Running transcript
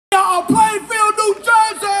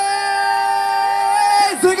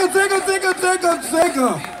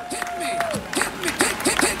Sickle.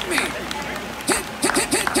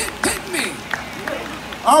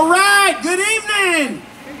 All right, good evening.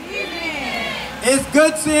 It's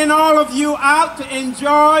good seeing all of you out to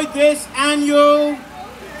enjoy this annual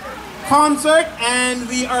concert, and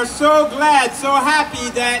we are so glad, so happy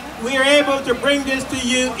that we are able to bring this to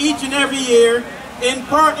you each and every year in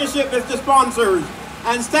partnership with the sponsors.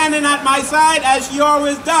 And standing at my side, as she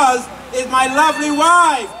always does, is my lovely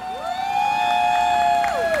wife.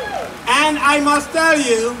 And I must tell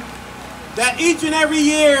you that each and every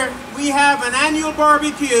year we have an annual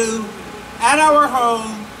barbecue at our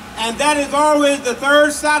home, and that is always the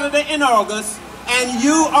third Saturday in August, and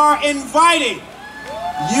you are invited.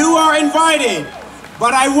 You are invited.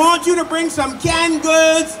 But I want you to bring some canned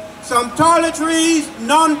goods, some toiletries,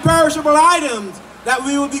 non-perishable items that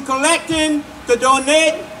we will be collecting to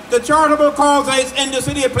donate to charitable causes in the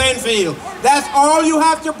city of Plainfield. That's all you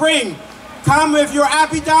have to bring. Come with your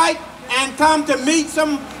appetite and come to meet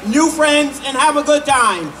some new friends and have a good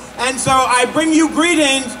time. And so I bring you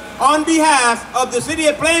greetings on behalf of the city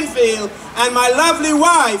of Plainfield and my lovely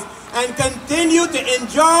wife, and continue to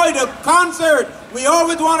enjoy the concert. We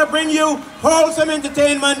always want to bring you wholesome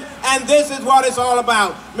entertainment, and this is what it's all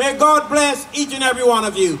about. May God bless each and every one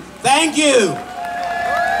of you. Thank you.